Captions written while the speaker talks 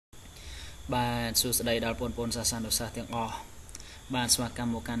បាទសួស្តីដល់បងប្អូនសាសនានុសិស្សទាំងអស់បាទស្វាគម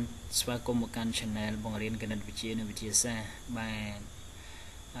ន៍មកកាន់ Channel បង្រៀនគណិតវិទ្យានិងវិទ្យាសាស្ត្របាទ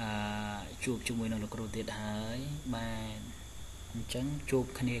ជួបជាមួយនឹងលោកគ្រូទៀតហើយបាទអញ្ចឹងជួប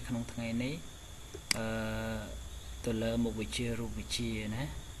គ្នាក្នុងថ្ងៃនេះទៅលើមុខវិជ្ជារូបវិទ្យាណា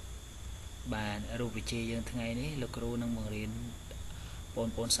បាទរូបវិទ្យាយើងថ្ងៃនេះលោកគ្រូនឹងបង្រៀនបង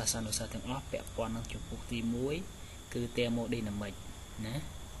ប្អូនសាសនានុសិស្សទាំងអស់ពាក់ព័ន្ធនឹងជំពូកទី1គឺ thermodynamic ណា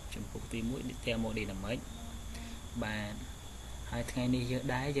ចំពុកទី1 thermodynamic បាទហើយថ្ងៃនេះ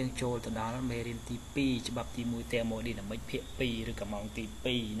យើងចូលទៅដល់មេរៀនទី2ច្បាប់ទី1 thermodynamic ភាគ2ឬក៏ម៉ោងទី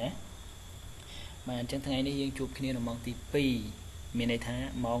2ណាបាទអញ្ចឹងថ្ងៃនេះយើងជួបគ្នានៅម៉ោងទី2មានន័យថា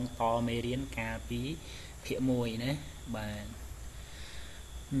ម៉ោងតមេរៀនកាលពីភាគ1ណាបាទ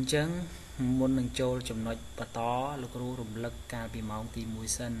អញ្ចឹងមុននឹងចូលចំណុចបន្តលោកគ្រូរំលឹកកាលពីម៉ោងទី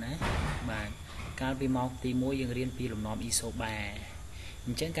1សិនណាបាទកាលពីម៉ោងទី1យើងរៀនពីលំនាំអ៊ីសូបាអ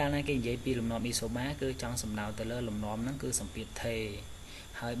ញ្ចឹងកាលណាគេនិយាយពីលំនាំអ៊ីសូបាគឺចង់សំដៅទៅលើលំនាំហ្នឹងគឺសម្ពាធថេ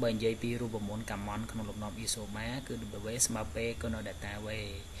ហើយបើនិយាយពីរូបមន្តកាម៉ុនក្នុងលំនាំអ៊ីសូបាគឺ W ស្មើ P ក៏នៅ data V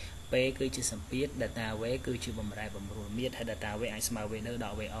P គឺជាសម្ពាធ data V គឺជាបំរែបំរួលមាត្រហើយ data V អាចស្មើ V នៅដ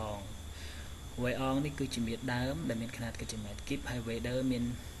ល់ V អង V អងនេះគឺជាមាត្រដើមដែលមានຂະຫນາតគិតជាម៉ែត្រគីបហើយ V ដើមមាន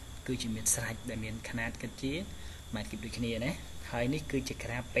គឺជាមាត្រស្រាច់ដែលមានຂະຫນາតគិតជាម៉ែត្រគីបដូចគ្នាណាហើយនេះគឺជាក្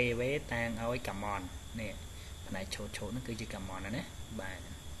រាប PV តាំងឲ្យកាម៉ុននេះផ្នែកឆូតហ្នឹងគឺជាកាម៉ុនណាបាទ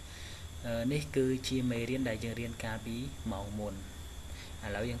នេះគឺជាមេរៀនដែលយើងរៀនកាលពីម៉ោងមុនឥ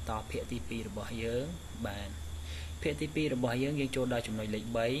ឡូវយើងតភាគទី2របស់យើងបាទភាគទី2របស់យើងចូលដល់ចំណុចលេខ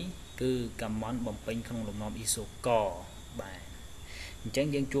3គឺកាម៉ុនបំពេញក្នុងលំនាំអ៊ីសូកបាទអញ្ចឹង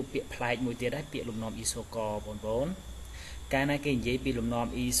យើងជួបពាក្យប្លែកមួយទៀតដែរពាក្យលំនាំអ៊ីសូកបងប្អូនកាលណាគេនិយាយពីលំនាំ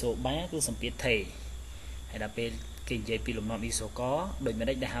អ៊ីសូបាគឺសម្ពាធថេហើយដល់ពេលគេនិយាយពីលំនាំអ៊ីសូកដូចមិន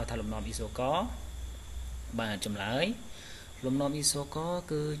ដេចដែលហៅថាលំនាំអ៊ីសូកបាទចម្លើយលំនាំអ៊ីសូក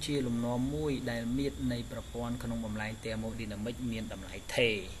គឺជាលំនាំមួយដែលមាត្រនៃប្រព័ន្ធក្នុងបំលែង thermodynamic មានតម្លៃថេ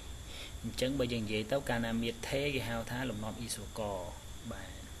អញ្ចឹងបើយើងនិយាយទៅកាលណាមាត្រថេគេហៅថាលំនាំអ៊ីសូកបាទ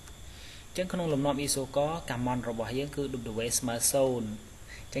អញ្ចឹងក្នុងលំនាំអ៊ីសូកកាម៉ុនរបស់យើងគឺ W ស្មើ0អ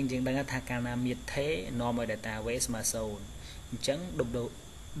ញ្ចឹងយើងដឹងថាកាលណាមាត្រថេនាំឲ្យ data V ស្មើ0អញ្ចឹង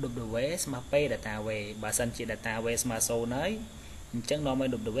W ស្មើ P data V បើសិនជា data V ស្មើ0ហើយអញ្ចឹងនាំឲ្យ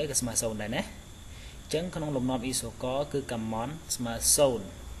W ក៏ស្មើ0ដែរណាអញ្ចឹងក្នុងលំនាំអ៊ីសូកគឺកាម៉ុនស្មើ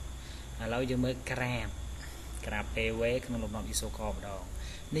0ឥឡូវយើងមើលក្រាប PV ក្នុងលំនាំអ៊ីសូកម្ដង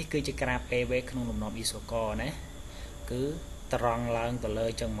នេះគឺជាក្រាប PV ក្នុងលំនាំអ៊ីសូកណាគឺត្រង់ឡើងទៅលើ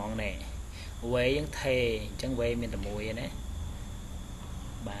ចឹងហ្មងណែ V យើងថេអញ្ចឹង V មានតែមួយឯណា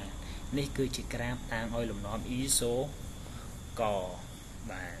បាទនេះគឺជាក្រាបតាំងឲ្យលំនាំអ៊ីសូក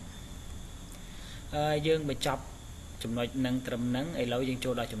បាទយើងបញ្ចប់ចំណុចនឹងត្រឹមហ្នឹងឥឡូវយើងចូ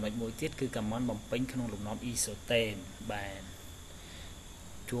លដល់ចំណុចមួយទៀតគឺកាម៉ុនបំពេញក្នុងលំនាំអ៊ីសូតេមបាទ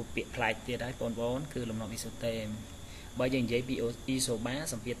ជួបពាក្យប្លែកទៀតហើយបងប្អូនគឺលំនាំអ៊ីសូតេមបើយើងនិយាយពីអ៊ីសូបា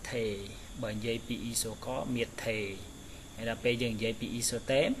សម្ពាធថេបើនិយាយពីអ៊ីសូកមាត្រថេហើយដល់ពេលយើងនិយាយពីអ៊ីសូ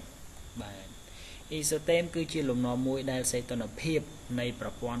តេមបាទអ៊ីសូតេមគឺជាលំនាំមួយដែលសីតុណ្ហភាពនៃប្រ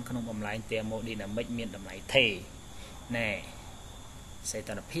ព័ន្ធក្នុងបំលែង thermodynamic មានតម្លៃថេណែសី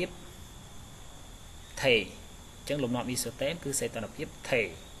តុណ្ហភាពថេអញ្ចឹងលំនាំអ៊ីសូតេមគឺសីតុណ្ហភាពថេ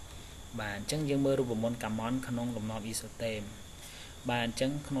បាទអញ្ចឹងយើងមើលរូបមន្តកាម៉ុនក្នុងលំនាំអ៊ីសូតេមបាទអញ្ចឹ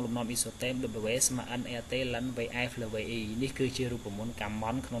ងក្នុងលំនាំអ៊ីសូតេម W ស្មើ nRT លិន VF លើ VE នេះគឺជារូបមន្តកា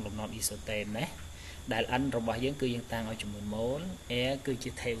ម៉ុនក្នុងលំនាំអ៊ីសូតេមណាដែល n របស់យើងគឺយើងតាំងឲ្យចំនួនម៉ូល air គឺជា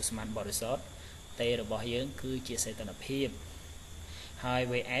ថេឧស្ម័នបរិសុទ្ធ T របស់យើងគឺជាសីតុណ្ហភាពហើយ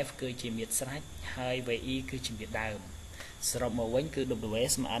VF គឺជាមាត្រស្រាច់ហើយ VE គឺជាមាត្រដើមសរុបមកវិញគឺ W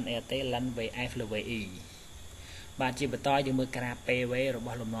ស្មើ nRT លិន VF លើ VEបាទជាបន្តយើងមើលក្រាប PV រប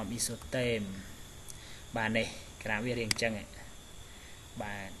ស់លំនាំអ៊ីសូតេមបាទនេះក្រាបវារៀងអញ្ចឹង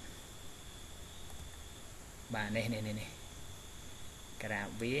បាទនេះក្រាប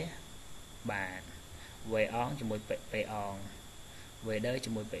វាបាទ V អងជាមួយ P អង V ដើជា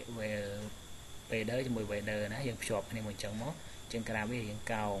មួយ P ដើជាមួយ V ដើណាយើងភ្ជាប់គ្នាមួយអញ្ចឹងមកជាងក្រាបវារៀង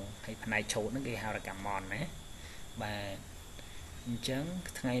កោងហើយផ្នែកឆូតហ្នឹងគេហៅថាកាម៉ុនណាបាទអញ្ចឹង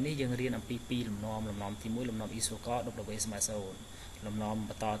ថ្ងៃនេះយើងរៀនអំពី2លំនាំទី1លំនាំអ៊ីសូក W ស្មើ0លំនាំ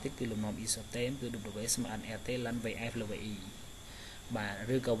បន្តទៀតគឺលំនាំអ៊ីសូតេមគឺ W ស្មើ nRT លិន VF លើ VE បាទ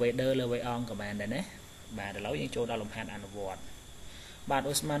ឬក៏ V ដើលើ V អងក៏បានដែរណាបាទឥឡូវយើងចូលដល់លំហាត់អនុវត្តបាទ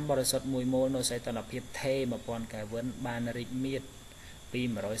អូស្ម័នបរិសុទ្ធ1ម៉ូលនៅសីតុណ្ហភាពថេ 1000 Kelvin បានរីកមាត្រពី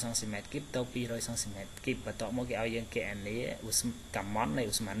100 cm គីបទៅ200 cm គីបបន្ទាប់មកគេឲ្យយើងគណនាកាម៉ុននៃ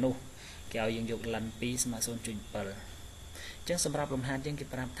អូស្ម័ននោះគេឲ្យយើងយកលិន2ស្មើ 0.7 អញ្ចឹងសម្រាប់លំហាត់យើងគេ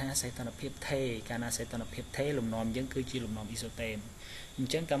ប្រាប់ថាសីតុណ្ហភាពថេកាលណាសីតុណ្ហភាពថេលំនាំយើងគឺជាលំនាំអ៊ីសូតេមអ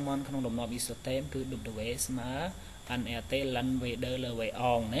ញ្ចឹងកាម៉ុនក្នុងលំនាំអ៊ីសូតេមគឺ W ស្មើ nRT លិន V ដើលើ V អ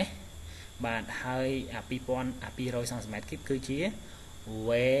ងណា បាទហើយអា200 cm គីបគឺជា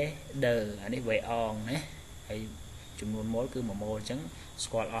weather អានេះ way on ណាហើយចំនួនម៉ូលគឺ1ម៉ូលអញ្ចឹង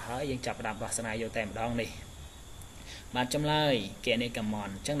ស្គាល់អស់ហើយយើងចាប់ផ្ដើមដោះស្រាយយកតែម្ដងនេះបាទចម្លើយគណនេយ្យកម្មអ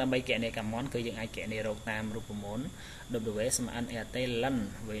ញ្ចឹងដើម្បីគណនេយ្យកម្មគឺយើងអាចគណនារកតាមរូបមន្ត W ស្មើ NRT ln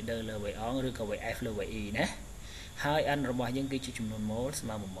weather លើ way on ឬក៏ WF លើ WE ណាហើយ N របស់យើងគឺជាចំនួនម៉ូលស្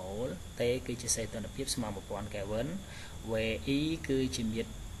មើ1ម៉ូល T គឺជាសីតុណ្ហភាពស្មើ 1000 Kelvin WE គឺជាមាត្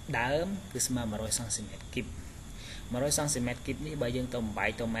រដើមគឺស្មើ100 cm គីប100 cm គីបនេះបើយើងទៅបំបែក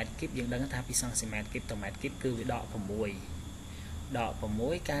ទៅម៉ែត្រគីបយើងដឹងថាពី cm គីបទៅម៉ែត្រគីបគឺវាដក 6 ដក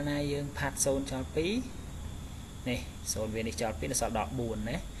 6 កាលណាយើងផាត់0ចោល2នេះ0វានេះចោល2នៅសល់ដក 4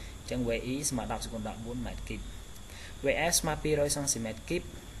 ណាអញ្ចឹង WE ស្មើ10 / 14 ម៉ែត្រគីប WF ស្មើ 200 cm គីប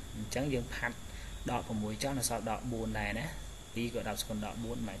អញ្ចឹងយើងផាត់ដក 6 ចោលនៅសល់ដក 4 ដែរណា2ក៏10 /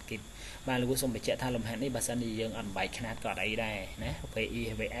 14 ម៉ែត្រគីបបាទលោកសូមបញ្ជាក់ថាលំហាត់នេះបើសិនជាយើងអត់បំបែកខ្នាតក៏អត់អីដែរណា WE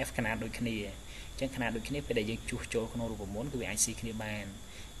WF ខ្នាតដូចគ្នាអញ្ចឹងខ្នាតដូចគ្នាពេលដែលយើងជួសជុលក្នុងរូបមន្តគឺវាអាចស៊ីគ្នាបាន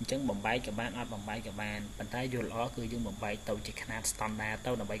អញ្ចឹងបំបែកក៏បានអត់បំបែកក៏បានប៉ុន្តែយល់ល្អគឺយើងបំបែកទៅជាខ្នាត standard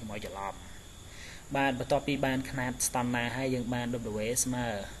ទៅដើម្បីកុំឲ្យច្រឡំបាទបន្ទាប់ពីបានខ្នាត standard ហើយយើងបាន W ស្មើ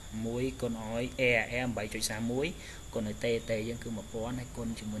1គុណឲ្យ air 8.31 គុណឲ្យ T យើងគឺ 1000 ហើយគុណ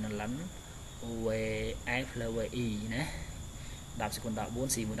ជាមួយនឹង ln WF លើ WE ណា10 /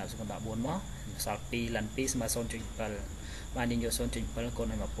 14 C1 10 / 14មកសល់2 ln 2ស្មើ 0.7 បាទយើងយក 0.7 គុណ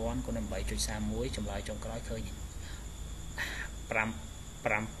ឲ្យ 1000 គុណឲ្យ 8.31 ចម្លើយចុងក្រោយឃើញ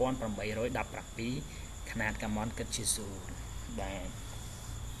 5817 ខ្នាតកាម៉ុនគិតជា0បាទ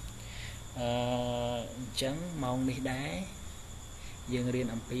អញ្ចឹងម៉ោងនេះដែរយើងរៀន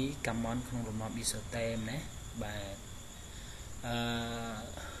អំពីកាម៉ុនក្នុងរណប isotherm ណាបាទ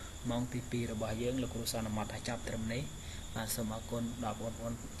ម៉ោងទី2របស់យើងលោកគ្រូសន្មតថាចប់ត្រឹមនេះបាទសូមអរគុណដល់បងប្អូ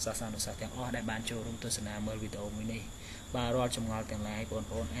នសាសនានុសិស្សទាំងអស់ដែលបានចូលរួមទស្សនាមើលវីដេអូមួយនេះបាទរាល់ចម្ងល់ទាំងឡាយបង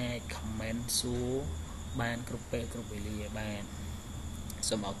ប្អូនអាច comment សួរបានគ្រប់ពេលគ្រប់វេលាបាទ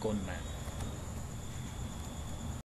សូមអរគុណបាទ